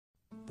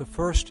The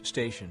first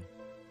station.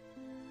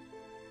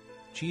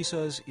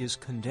 Jesus is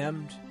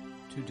condemned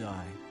to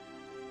die.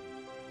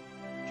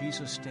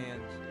 Jesus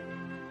stands.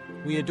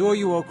 We adore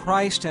you, O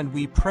Christ, and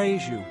we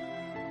praise you,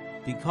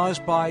 because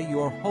by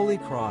your holy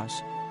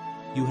cross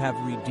you have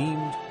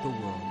redeemed the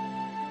world.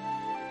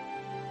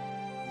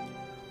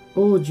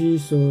 O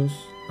Jesus,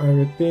 I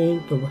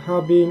repent of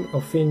having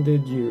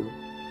offended you.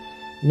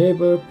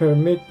 Never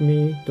permit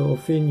me to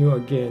offend you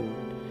again.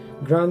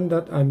 Grant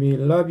that I may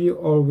love you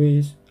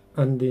always,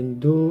 and then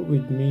do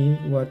with me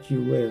what you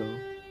will.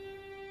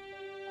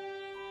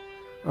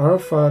 Our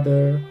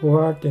Father, who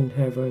art in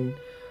heaven,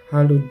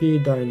 hallowed be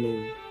thy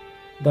name.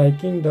 Thy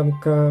kingdom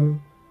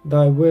come,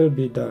 thy will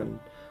be done,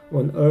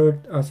 on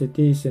earth as it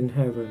is in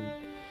heaven.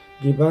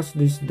 Give us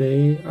this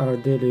day our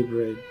daily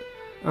bread,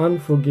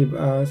 and forgive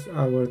us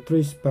our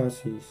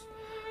trespasses,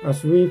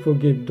 as we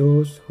forgive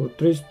those who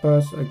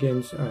trespass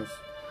against us.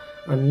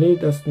 And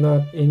lead us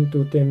not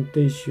into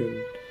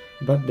temptation,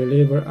 but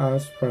deliver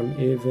us from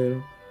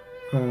evil.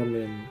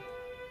 Amen.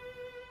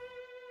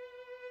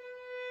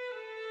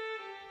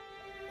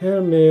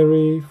 Hail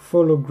Mary,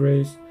 full of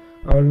grace,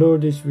 our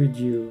Lord is with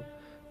you.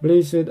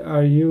 Blessed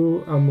are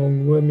you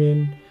among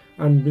women,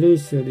 and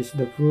blessed is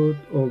the fruit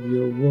of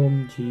your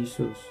womb,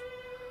 Jesus.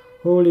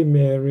 Holy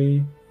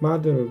Mary,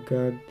 Mother of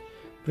God,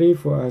 pray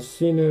for us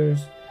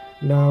sinners,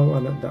 now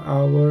and at the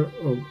hour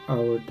of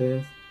our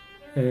death.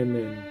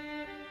 Amen.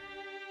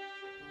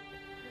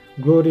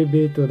 Glory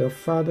be to the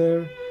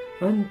Father,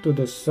 and to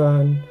the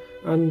Son,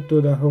 and to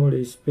the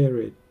Holy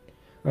Spirit,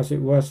 as it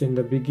was in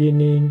the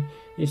beginning,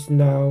 is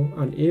now,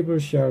 and ever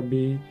shall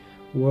be,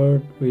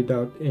 world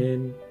without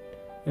end.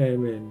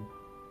 Amen.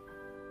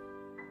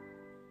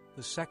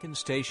 The second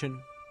station.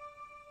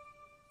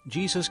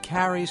 Jesus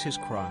carries his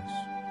cross.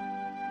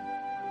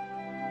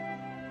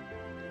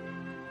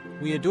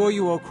 We adore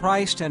you, O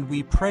Christ, and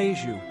we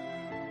praise you,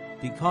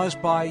 because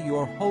by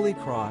your holy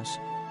cross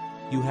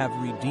you have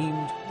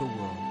redeemed the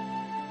world.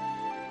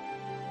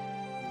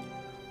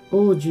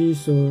 O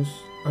Jesus,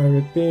 I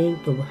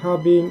repent of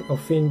having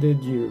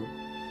offended you.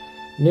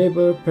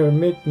 Never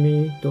permit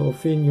me to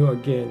offend you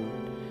again.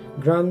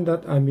 Grant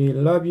that I may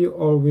love you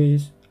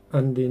always,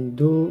 and then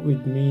do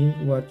with me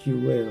what you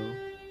will.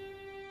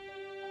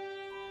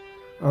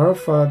 Our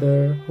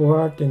Father, who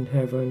art in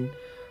heaven,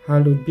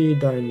 hallowed be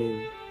thy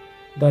name.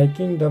 Thy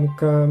kingdom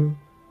come,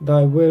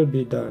 thy will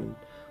be done,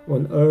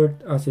 on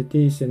earth as it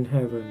is in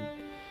heaven.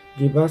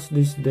 Give us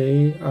this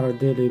day our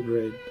daily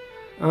bread,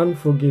 and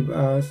forgive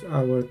us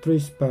our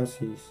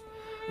trespasses,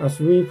 as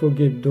we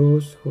forgive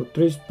those who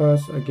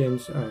trespass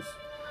against us.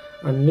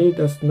 And lead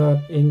us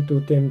not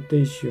into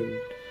temptation,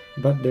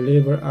 but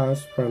deliver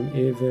us from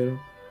evil.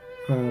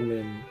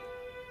 Amen.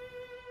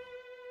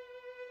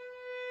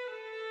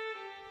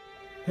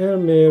 Hail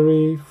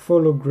Mary,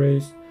 full of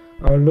grace,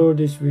 our Lord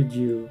is with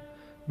you.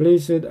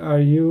 Blessed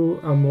are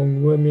you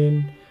among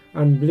women,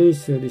 and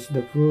blessed is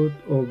the fruit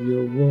of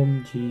your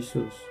womb,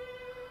 Jesus.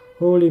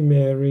 Holy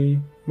Mary,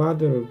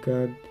 Mother of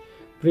God,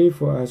 pray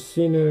for us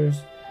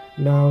sinners,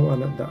 now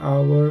and at the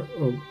hour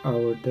of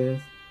our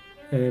death.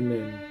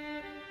 Amen.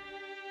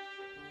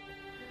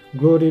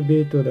 Glory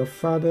be to the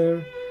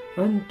Father,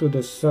 and to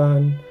the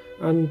Son,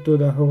 and to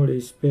the Holy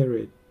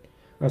Spirit,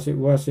 as it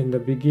was in the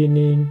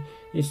beginning,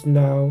 is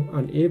now,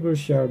 and ever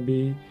shall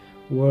be,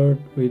 world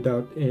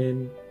without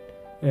end.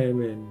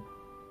 Amen.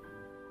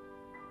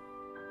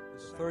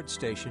 The third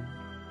station.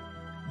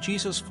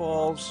 Jesus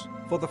falls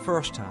for the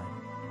first time.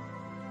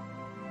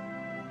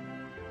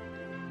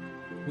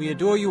 We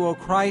adore you, O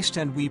Christ,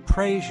 and we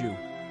praise you,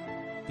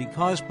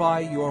 because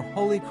by your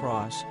holy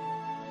cross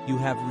you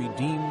have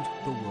redeemed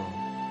the world.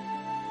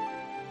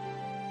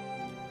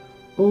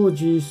 O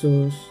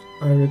Jesus,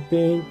 I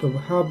repent of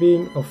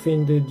having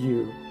offended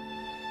you.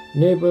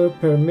 Never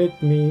permit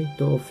me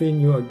to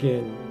offend you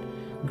again.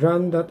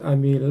 Grant that I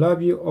may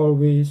love you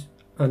always,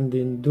 and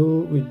then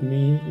do with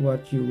me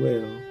what you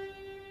will.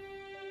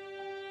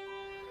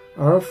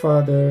 Our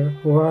Father,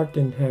 who art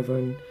in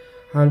heaven,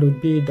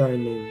 hallowed be thy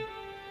name.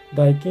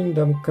 Thy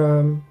kingdom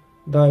come,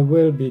 thy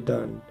will be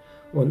done,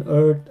 on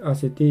earth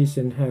as it is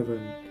in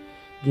heaven.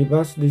 Give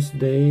us this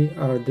day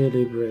our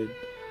daily bread,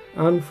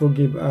 and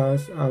forgive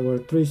us our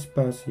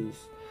trespasses,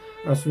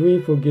 as we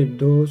forgive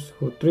those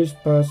who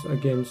trespass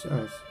against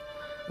us.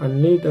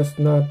 And lead us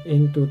not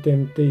into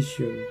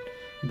temptation,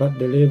 but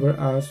deliver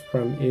us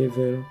from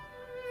evil.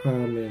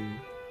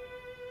 Amen.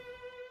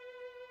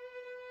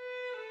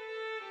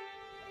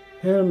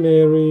 Hail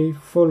Mary,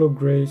 full of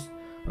grace,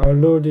 our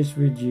Lord is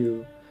with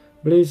you.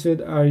 Blessed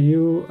are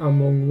you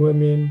among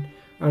women,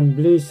 and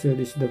blessed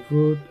is the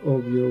fruit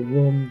of your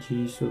womb,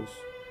 Jesus.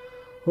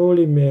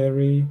 Holy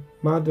Mary,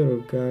 Mother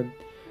of God,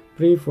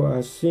 pray for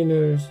us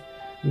sinners,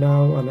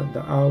 now and at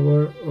the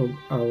hour of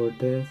our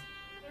death.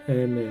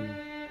 Amen.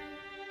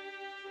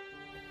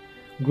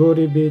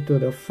 Glory be to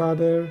the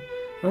Father,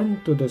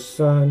 and to the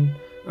Son,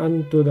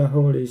 and to the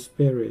Holy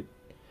Spirit,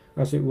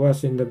 as it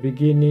was in the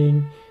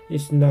beginning,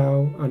 is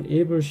now, and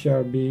ever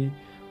shall be,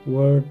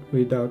 world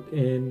without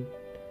end.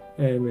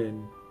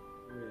 Amen.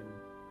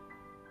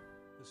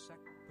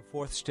 The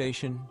fourth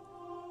station.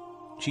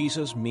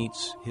 Jesus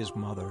meets his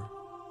mother.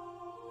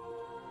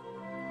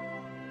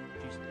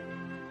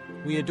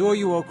 We adore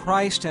you, O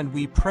Christ, and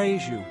we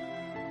praise you,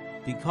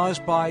 because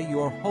by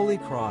your holy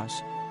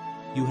cross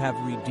you have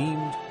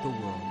redeemed the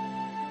world.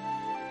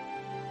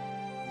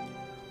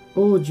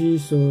 O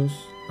Jesus,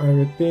 I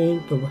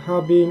repent of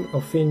having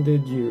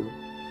offended you.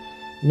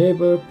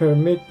 Never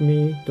permit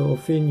me to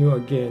offend you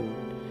again.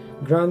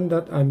 Grant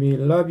that I may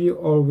love you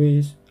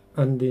always,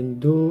 and then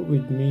do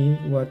with me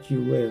what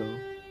you will.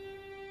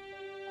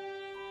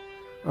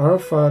 Our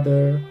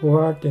Father, who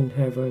art in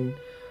heaven,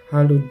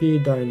 hallowed be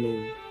thy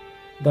name.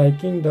 Thy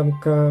kingdom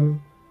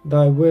come,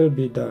 thy will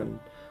be done,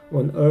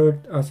 on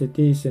earth as it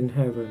is in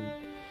heaven.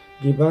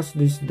 Give us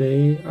this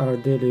day our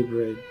daily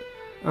bread,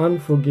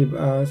 and forgive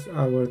us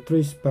our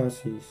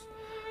trespasses,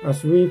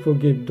 as we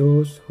forgive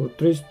those who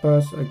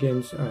trespass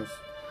against us.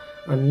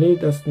 And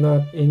lead us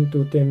not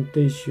into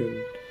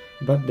temptation,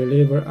 but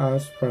deliver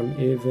us from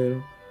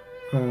evil.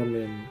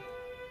 Amen.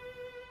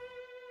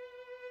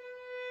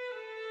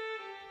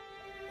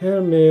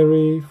 Hail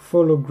Mary,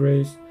 full of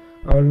grace,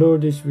 our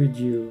Lord is with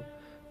you.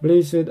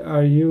 Blessed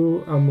are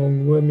you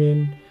among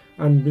women,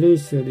 and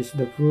blessed is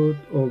the fruit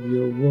of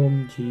your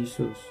womb,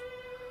 Jesus.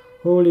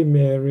 Holy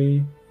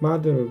Mary,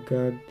 Mother of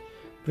God,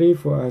 pray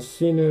for us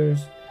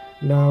sinners,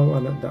 now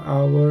and at the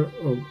hour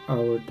of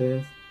our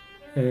death.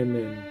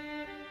 Amen.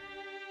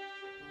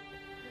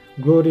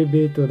 Glory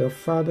be to the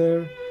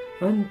Father,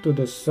 and to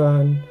the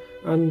Son,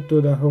 and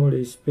to the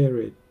Holy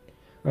Spirit,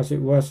 as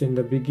it was in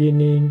the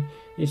beginning,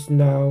 is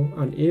now,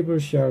 and ever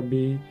shall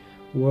be,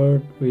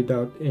 world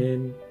without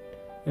end.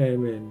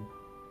 Amen.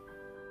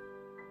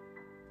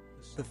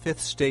 The fifth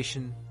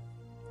station,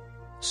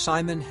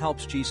 Simon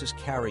helps Jesus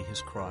carry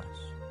his cross.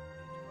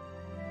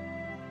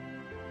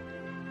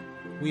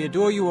 We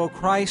adore you, O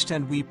Christ,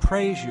 and we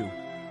praise you,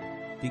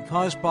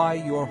 because by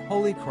your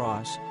holy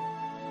cross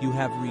you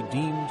have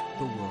redeemed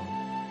the world.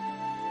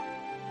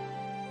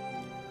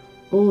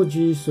 O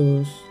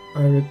Jesus,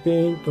 I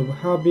repent of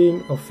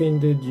having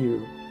offended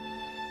you.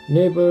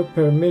 Never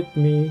permit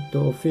me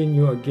to offend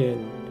you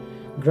again.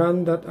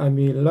 Grant that I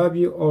may love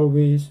you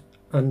always,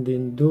 and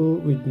then do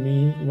with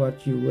me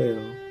what you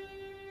will.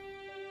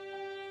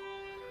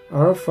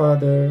 Our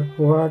Father,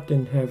 who art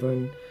in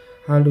heaven,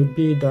 hallowed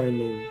be thy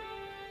name.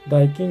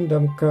 Thy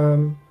kingdom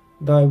come,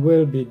 thy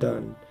will be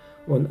done,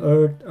 on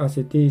earth as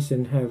it is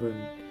in heaven.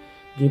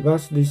 Give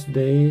us this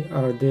day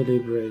our daily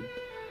bread,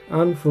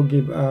 and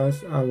forgive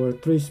us our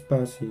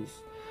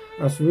trespasses,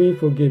 as we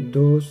forgive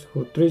those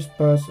who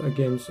trespass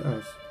against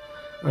us.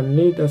 And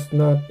lead us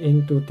not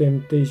into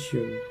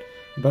temptation,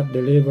 but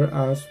deliver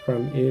us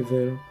from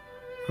evil.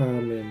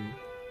 Amen.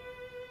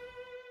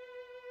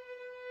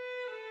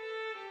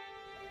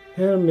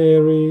 Hail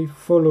Mary,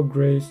 full of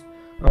grace,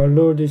 our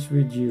Lord is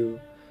with you.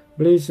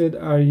 Blessed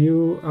are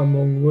you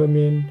among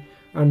women,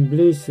 and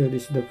blessed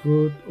is the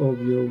fruit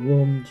of your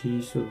womb,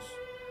 Jesus.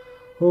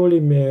 Holy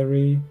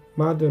Mary,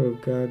 Mother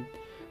of God,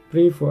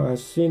 pray for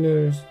us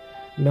sinners,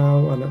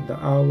 now and at the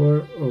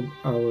hour of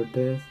our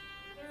death.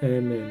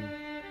 Amen.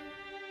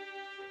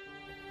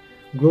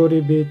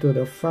 Glory be to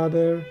the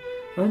Father,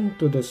 and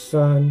to the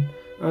Son,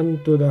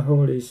 and to the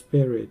Holy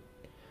Spirit,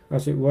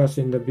 as it was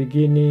in the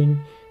beginning,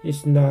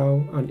 is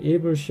now, and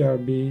ever shall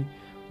be,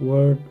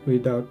 world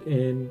without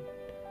end.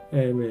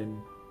 Amen.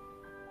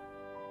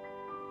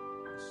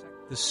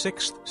 The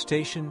sixth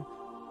station,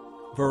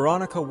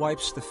 Veronica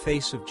wipes the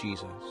face of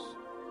Jesus.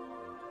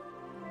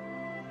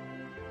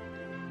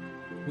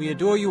 We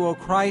adore you, O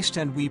Christ,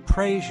 and we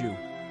praise you,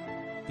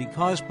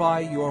 because by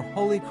your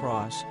holy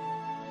cross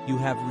you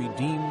have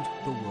redeemed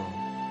the world.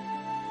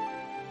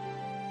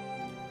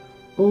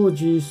 O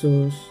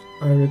Jesus,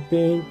 I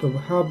repent of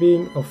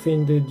having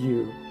offended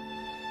you.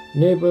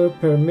 Never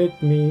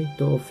permit me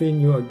to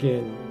offend you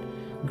again.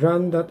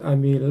 Grant that I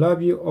may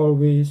love you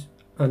always,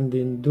 and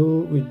then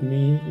do with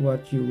me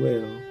what you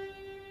will.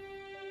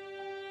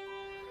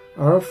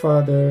 Our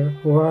Father,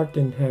 who art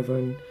in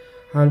heaven,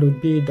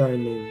 hallowed be thy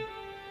name.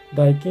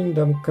 Thy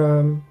kingdom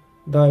come,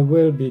 thy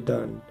will be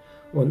done,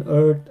 on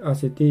earth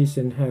as it is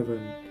in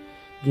heaven.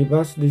 Give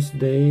us this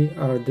day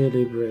our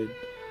daily bread,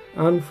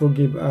 and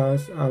forgive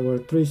us our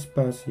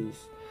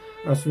trespasses,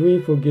 as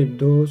we forgive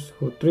those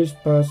who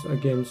trespass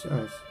against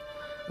us.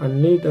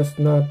 And lead us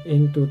not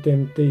into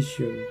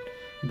temptation,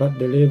 but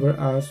deliver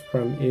us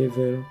from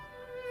evil.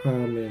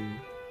 Amen.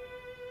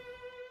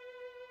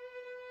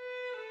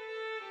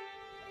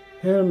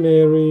 Hail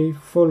Mary,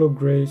 full of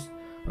grace,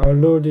 our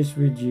Lord is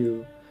with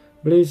you.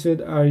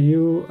 Blessed are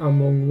you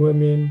among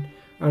women,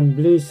 and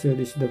blessed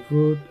is the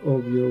fruit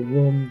of your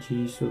womb,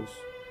 Jesus.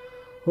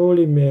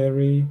 Holy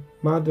Mary,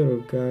 Mother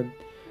of God,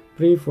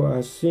 pray for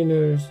us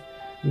sinners,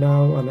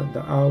 now and at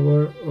the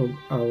hour of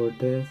our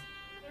death.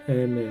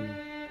 Amen.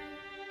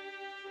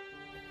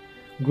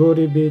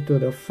 Glory be to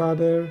the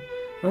Father,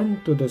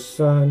 and to the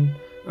Son,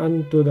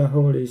 and to the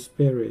Holy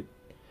Spirit,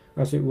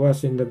 as it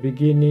was in the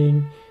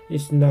beginning,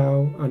 is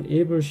now, and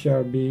ever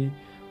shall be,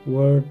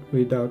 world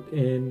without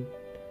end.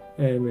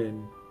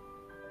 Amen.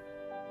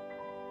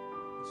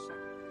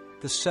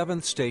 The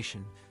seventh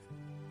station,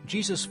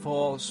 Jesus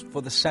falls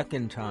for the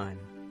second time.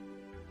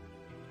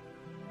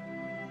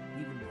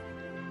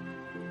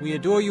 We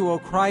adore you, O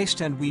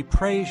Christ, and we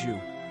praise you,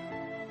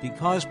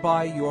 because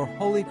by your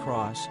holy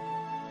cross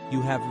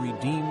you have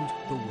redeemed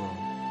the world.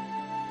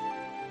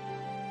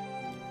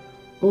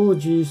 O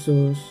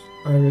Jesus,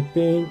 I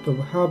repent of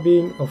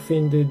having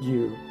offended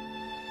you.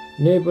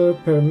 Never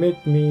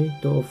permit me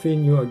to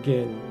offend you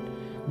again.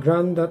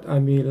 Grant that I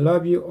may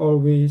love you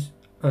always,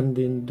 and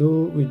then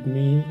do with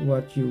me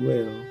what you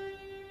will.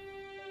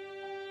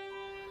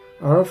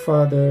 Our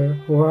Father,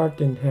 who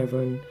art in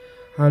heaven,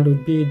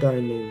 hallowed be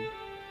thy name.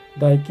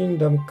 Thy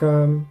kingdom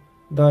come,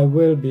 thy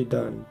will be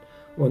done,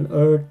 on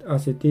earth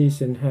as it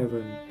is in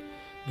heaven.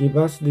 Give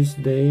us this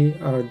day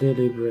our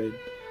daily bread,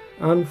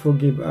 and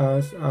forgive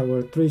us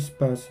our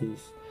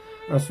trespasses,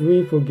 as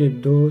we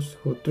forgive those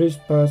who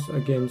trespass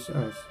against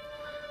us.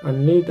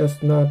 And lead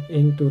us not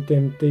into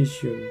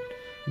temptation,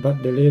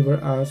 but deliver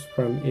us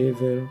from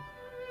evil.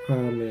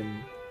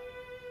 Amen.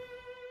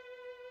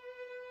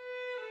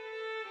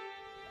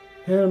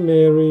 Hail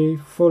Mary,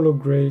 full of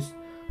grace,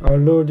 our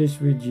Lord is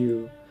with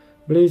you.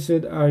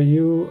 Blessed are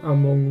you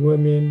among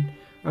women,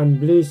 and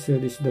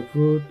blessed is the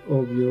fruit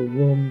of your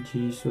womb,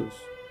 Jesus.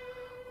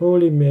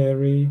 Holy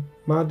Mary,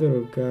 Mother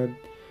of God,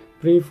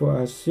 pray for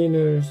us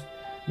sinners,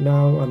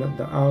 now and at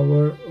the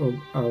hour of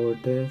our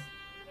death.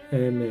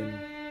 Amen.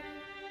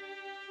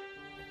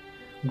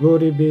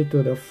 Glory be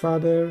to the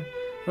Father,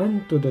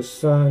 and to the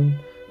Son,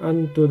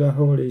 and to the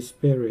Holy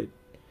Spirit,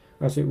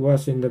 as it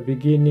was in the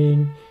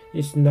beginning,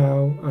 is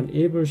now, and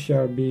ever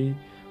shall be,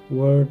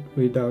 world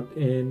without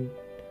end.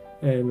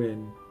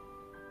 Amen.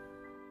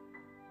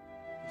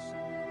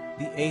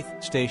 The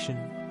eighth station,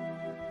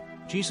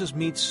 Jesus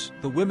meets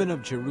the women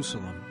of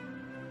Jerusalem.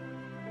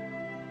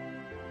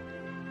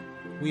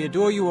 We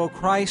adore you, O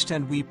Christ,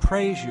 and we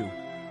praise you,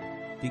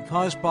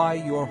 because by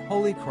your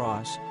holy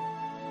cross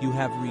you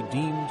have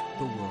redeemed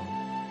the world.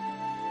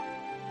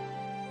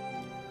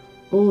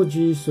 O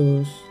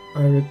Jesus,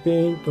 I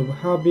repent of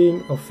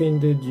having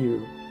offended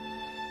you.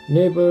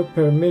 Never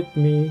permit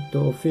me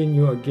to offend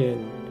you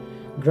again.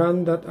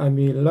 Grant that I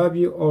may love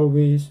you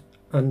always,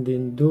 and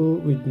then do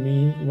with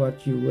me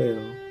what you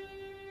will.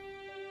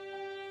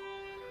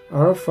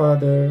 Our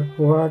Father,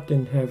 who art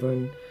in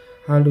heaven,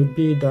 hallowed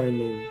be thy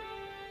name.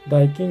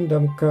 Thy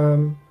kingdom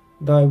come,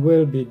 thy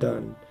will be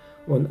done,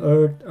 on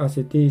earth as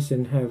it is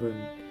in heaven.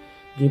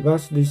 Give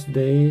us this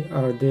day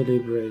our daily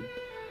bread,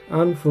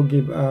 and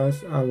forgive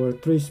us our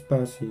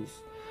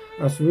trespasses,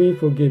 as we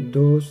forgive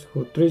those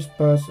who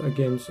trespass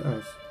against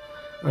us.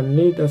 And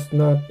lead us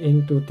not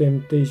into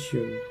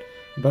temptation,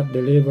 but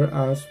deliver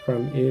us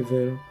from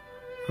evil.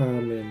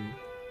 Amen.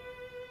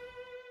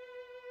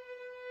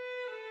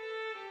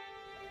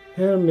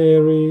 Hail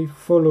Mary,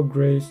 full of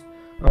grace,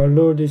 our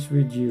Lord is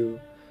with you.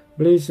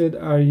 Blessed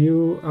are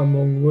you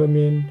among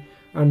women,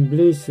 and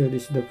blessed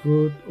is the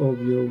fruit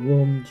of your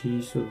womb,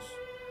 Jesus.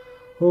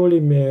 Holy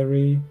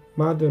Mary,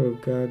 Mother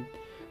of God,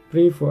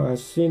 pray for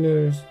us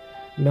sinners,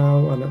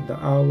 now and at the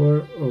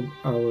hour of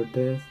our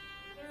death.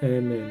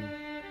 Amen.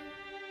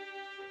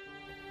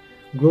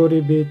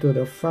 Glory be to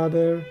the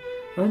Father,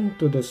 and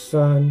to the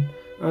Son,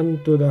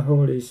 and to the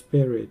Holy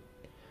Spirit,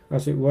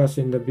 as it was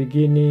in the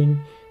beginning,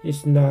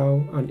 is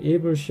now, and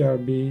ever shall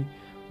be,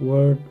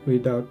 world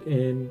without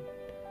end.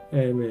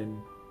 Amen.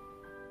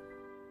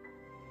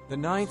 The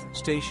ninth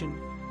station,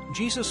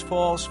 Jesus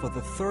falls for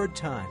the third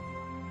time.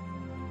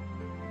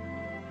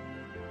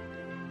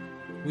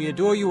 We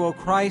adore you, O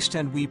Christ,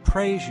 and we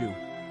praise you,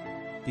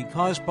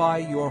 because by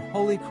your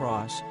holy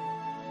cross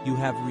you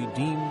have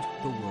redeemed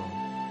the world.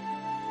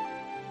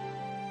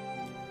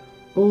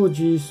 O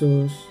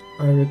Jesus,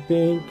 I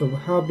repent of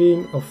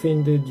having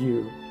offended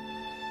you.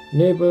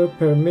 Never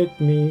permit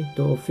me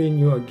to offend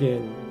you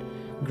again.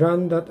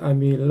 Grant that I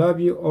may love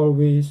you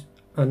always,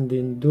 and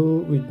then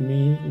do with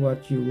me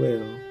what you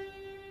will.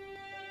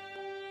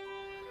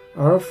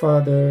 Our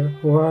Father,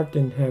 who art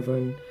in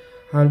heaven,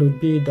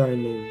 hallowed be thy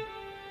name.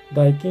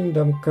 Thy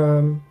kingdom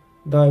come,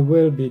 thy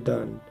will be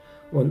done,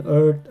 on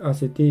earth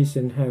as it is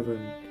in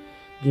heaven.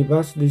 Give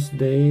us this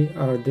day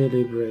our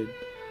daily bread,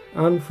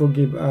 and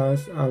forgive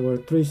us our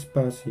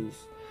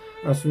trespasses,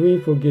 as we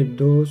forgive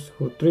those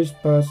who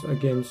trespass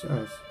against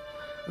us.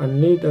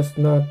 And lead us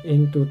not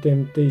into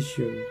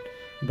temptation,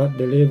 but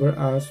deliver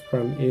us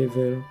from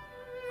evil.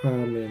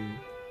 Amen.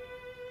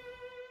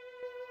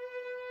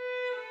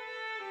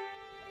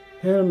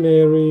 Hail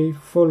Mary,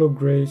 full of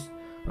grace,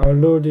 our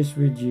Lord is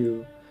with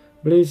you.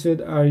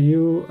 Blessed are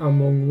you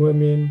among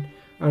women,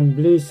 and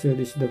blessed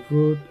is the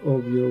fruit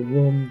of your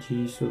womb,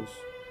 Jesus.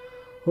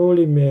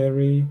 Holy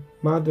Mary,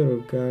 Mother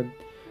of God,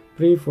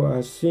 pray for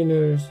us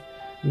sinners,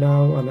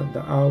 now and at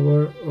the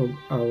hour of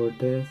our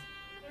death.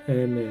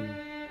 Amen.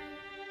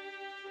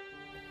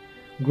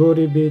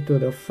 Glory be to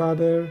the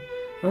Father,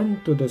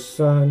 and to the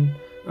Son,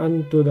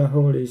 and to the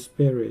Holy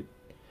Spirit,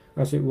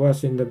 as it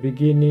was in the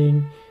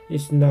beginning,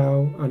 is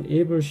now, and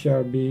ever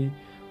shall be,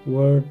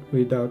 world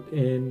without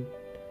end.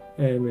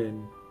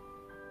 Amen.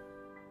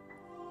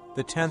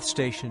 The 10th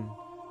station,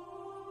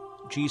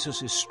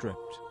 Jesus is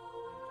stripped.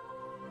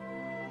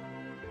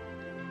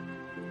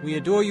 We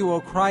adore you,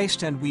 O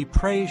Christ, and we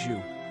praise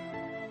you,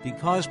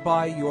 because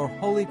by your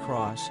holy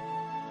cross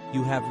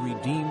you have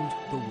redeemed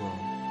the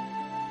world.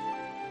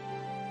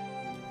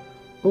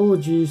 O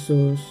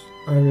Jesus,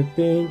 I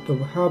repent of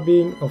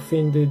having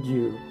offended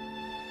you.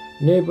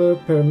 Never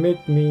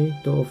permit me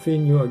to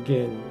offend you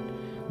again.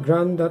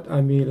 Grant that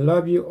I may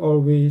love you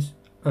always,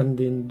 and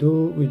then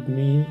do with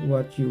me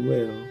what you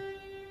will.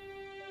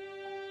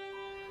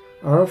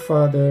 Our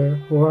Father,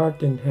 who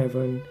art in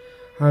heaven,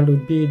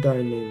 hallowed be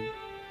thy name.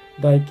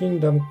 Thy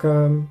kingdom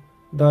come,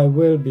 thy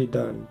will be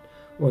done,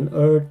 on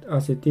earth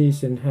as it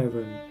is in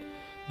heaven.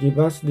 Give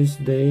us this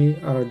day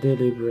our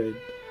daily bread,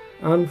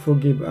 and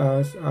forgive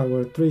us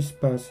our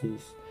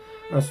trespasses,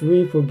 as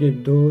we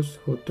forgive those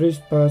who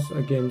trespass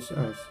against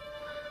us.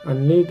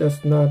 And lead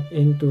us not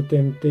into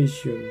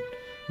temptation,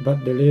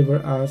 but deliver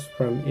us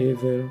from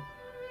evil.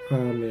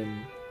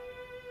 Amen.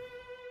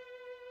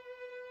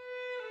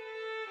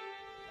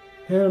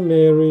 Hail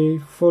Mary,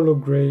 full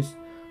of grace,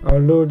 our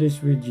Lord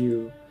is with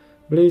you.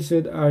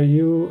 Blessed are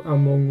you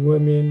among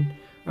women,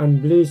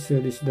 and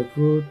blessed is the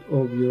fruit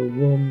of your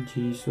womb,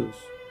 Jesus.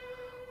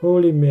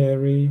 Holy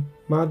Mary,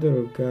 Mother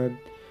of God,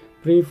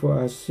 pray for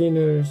us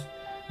sinners,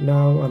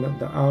 now and at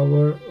the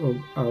hour of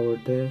our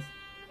death.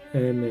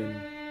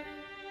 Amen.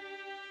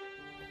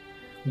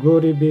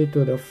 Glory be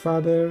to the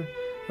Father,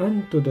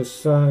 and to the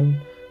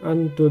Son,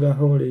 and to the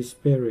Holy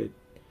Spirit,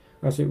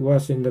 as it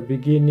was in the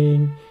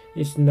beginning,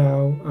 is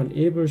now, and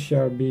ever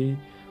shall be,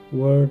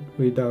 world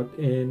without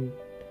end.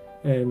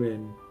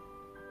 Amen.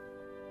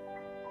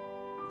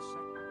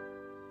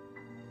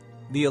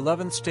 The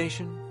 11th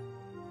station,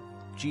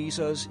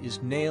 Jesus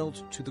is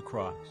nailed to the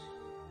cross.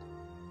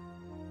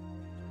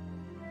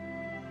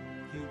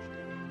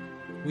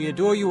 We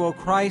adore you, O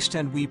Christ,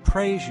 and we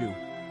praise you,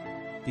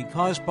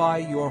 because by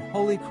your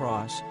holy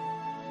cross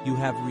you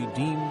have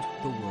redeemed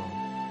the world.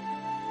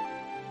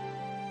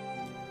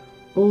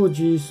 O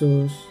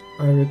Jesus,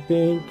 I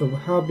repent of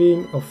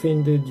having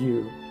offended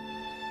you.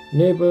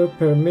 Never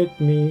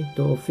permit me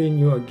to offend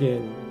you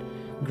again.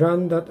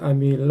 Grant that I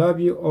may love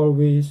you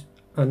always,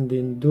 and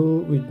then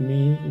do with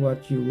me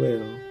what you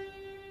will.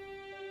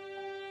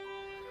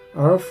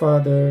 Our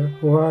Father,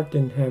 who art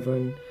in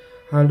heaven,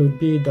 hallowed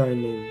be thy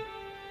name.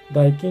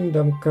 Thy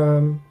kingdom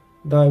come,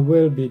 thy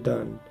will be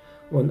done,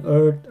 on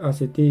earth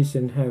as it is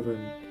in heaven.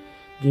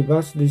 Give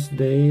us this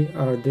day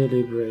our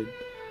daily bread,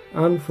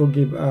 and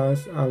forgive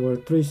us our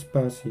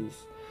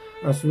trespasses,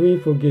 as we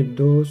forgive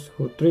those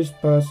who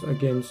trespass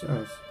against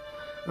us.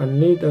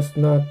 And lead us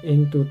not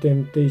into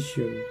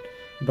temptation,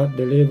 but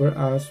deliver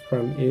us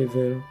from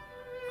evil.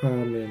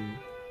 Amen.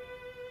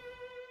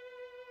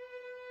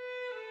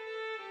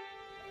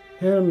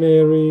 Hail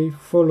Mary,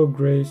 full of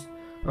grace,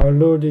 our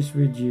Lord is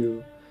with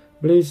you.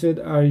 Blessed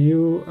are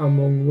you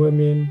among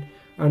women,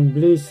 and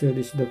blessed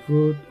is the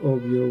fruit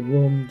of your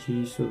womb,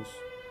 Jesus.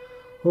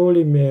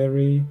 Holy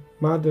Mary,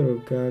 Mother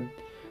of God,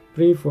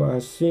 pray for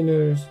us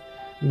sinners,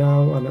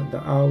 now and at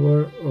the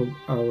hour of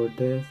our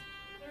death.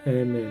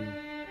 Amen.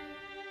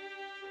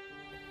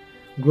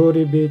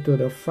 Glory be to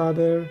the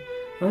Father,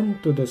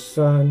 and to the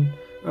Son,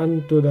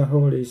 and to the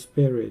Holy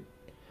Spirit,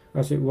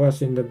 as it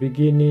was in the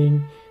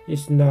beginning,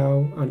 is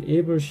now, and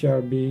ever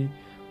shall be,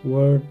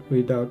 world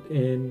without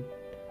end.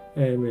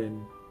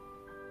 Amen.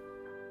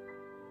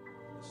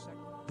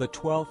 The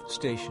 12th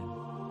station,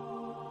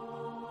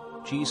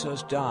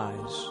 Jesus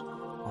dies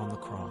on the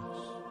cross.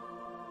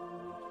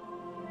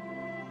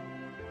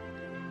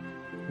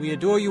 We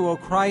adore you, O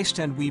Christ,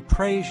 and we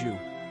praise you,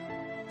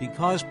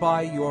 because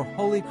by your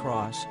holy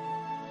cross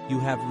you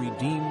have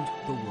redeemed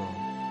the world.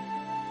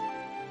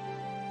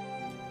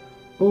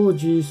 O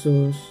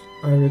Jesus,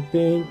 I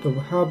repent of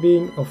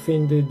having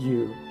offended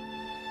you.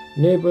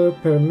 Never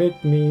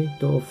permit me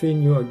to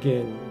offend you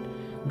again.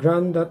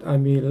 Grant that I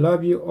may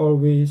love you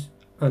always,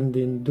 and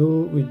then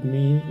do with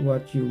me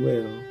what you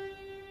will.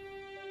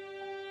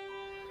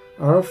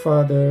 Our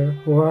Father,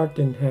 who art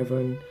in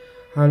heaven,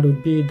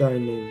 hallowed be thy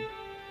name.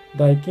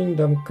 Thy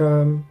kingdom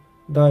come,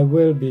 thy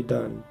will be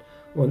done,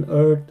 on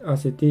earth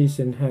as it is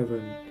in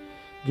heaven.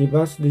 Give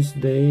us this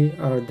day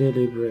our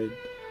daily bread,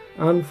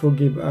 and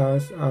forgive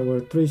us our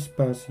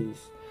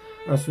trespasses,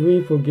 as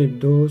we forgive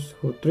those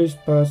who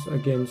trespass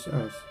against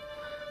us.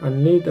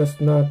 And lead us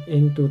not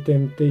into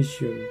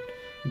temptation,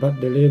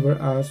 but deliver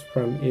us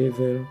from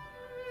evil.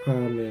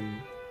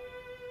 Amen.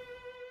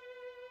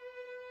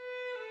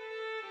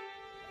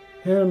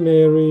 Hail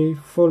Mary,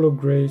 full of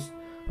grace,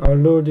 our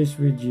Lord is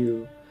with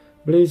you.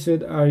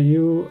 Blessed are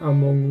you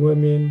among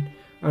women,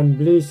 and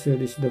blessed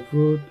is the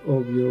fruit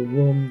of your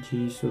womb,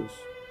 Jesus.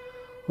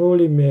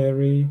 Holy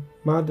Mary,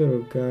 Mother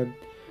of God,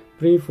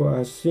 pray for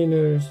us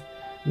sinners,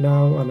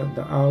 now and at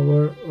the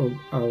hour of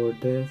our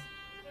death.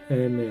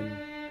 Amen.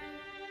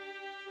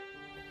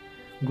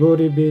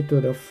 Glory be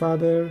to the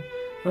Father,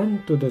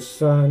 and to the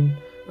Son,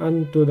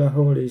 and to the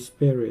Holy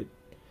Spirit,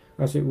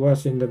 as it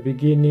was in the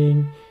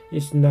beginning,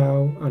 is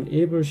now, and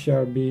ever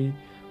shall be,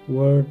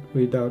 world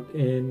without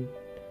end.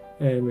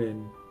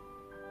 Amen.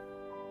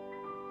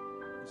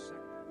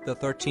 The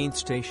 13th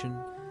station,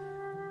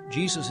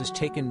 Jesus is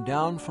taken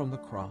down from the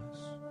cross.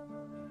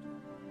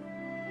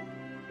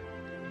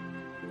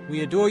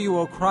 We adore you,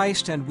 O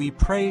Christ, and we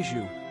praise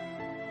you,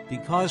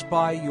 because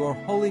by your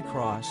holy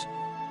cross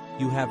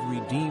you have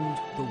redeemed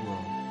the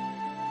world.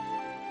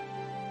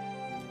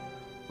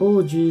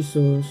 O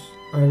Jesus,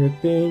 I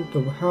repent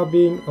of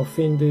having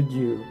offended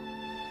you.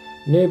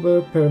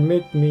 Never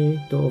permit me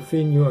to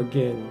offend you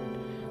again.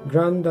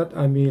 Grant that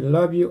I may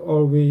love you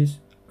always,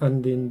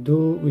 and then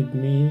do with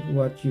me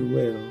what you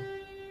will.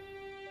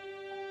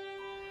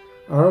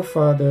 Our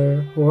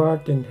Father, who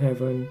art in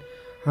heaven,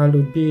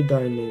 hallowed be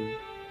thy name.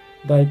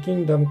 Thy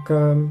kingdom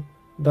come,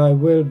 thy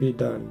will be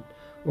done,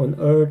 on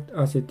earth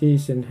as it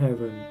is in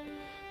heaven.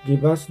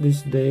 Give us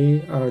this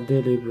day our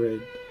daily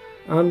bread,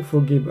 and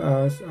forgive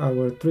us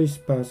our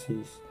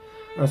trespasses,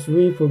 as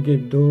we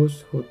forgive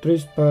those who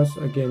trespass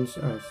against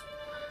us.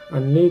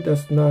 And lead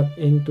us not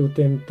into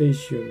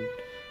temptation,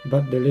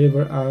 but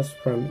deliver us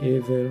from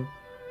evil.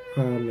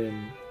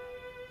 Amen.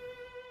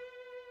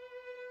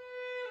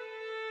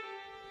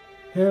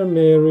 Hail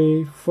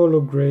Mary, full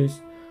of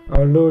grace,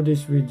 our Lord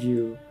is with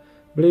you.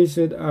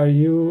 Blessed are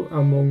you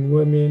among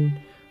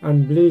women,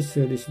 and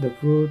blessed is the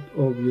fruit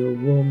of your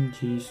womb,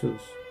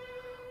 Jesus.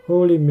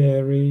 Holy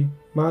Mary,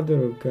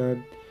 Mother of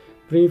God,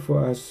 pray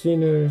for us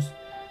sinners,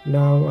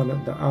 now and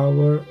at the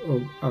hour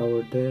of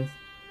our death.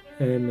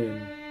 Amen.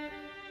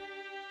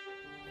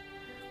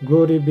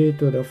 Glory be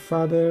to the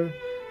Father,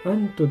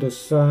 and to the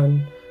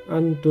Son,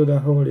 and to the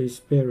Holy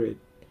Spirit,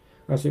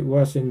 as it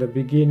was in the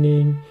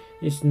beginning,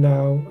 is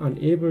now, and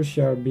ever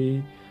shall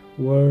be,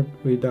 world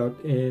without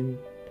end.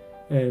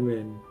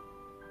 Amen.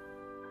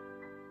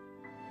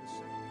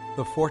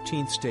 The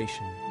 14th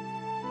station.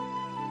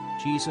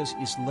 Jesus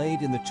is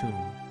laid in the tomb.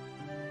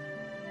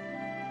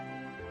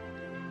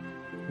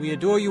 We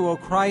adore you, O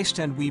Christ,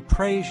 and we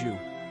praise you,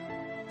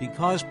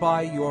 because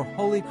by your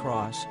holy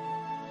cross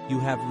you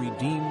have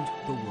redeemed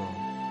the world.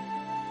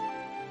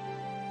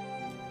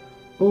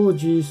 O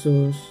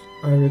Jesus,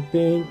 I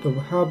repent of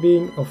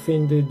having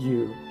offended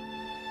you.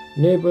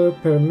 Never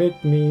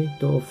permit me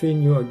to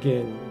offend you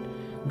again.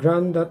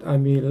 Grant that I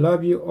may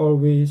love you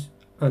always,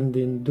 and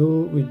then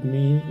do with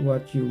me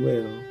what you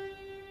will.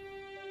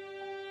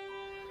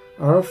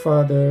 Our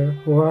Father,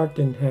 who art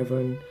in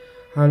heaven,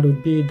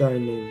 hallowed be thy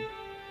name.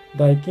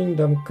 Thy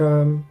kingdom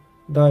come,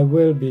 thy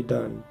will be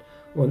done,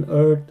 on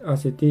earth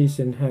as it is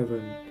in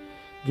heaven.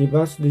 Give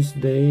us this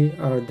day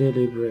our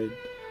daily bread,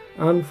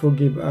 and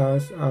forgive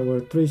us our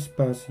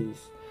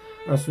trespasses,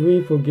 as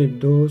we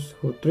forgive those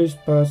who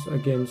trespass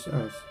against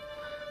us.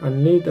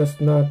 And lead us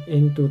not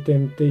into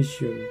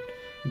temptation,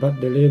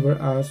 but deliver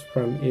us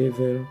from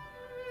evil.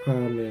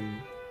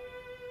 Amen.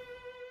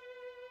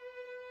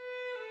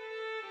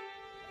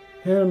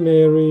 Hail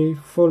Mary,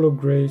 full of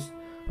grace,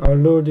 our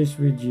Lord is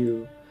with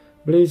you.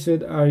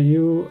 Blessed are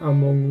you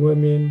among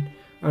women,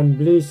 and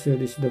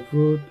blessed is the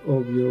fruit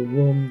of your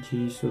womb,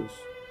 Jesus.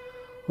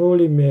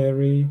 Holy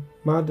Mary,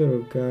 Mother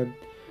of God,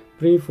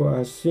 pray for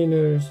us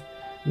sinners,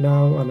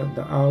 now and at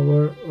the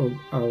hour of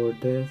our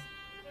death.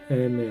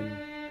 Amen.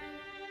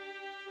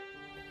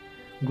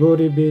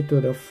 Glory be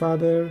to the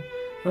Father,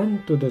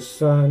 and to the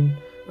Son,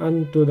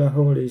 and to the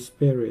Holy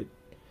Spirit,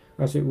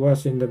 as it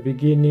was in the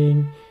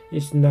beginning,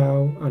 is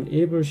now, and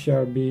ever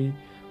shall be,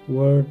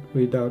 world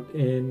without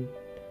end.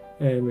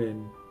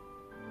 Amen.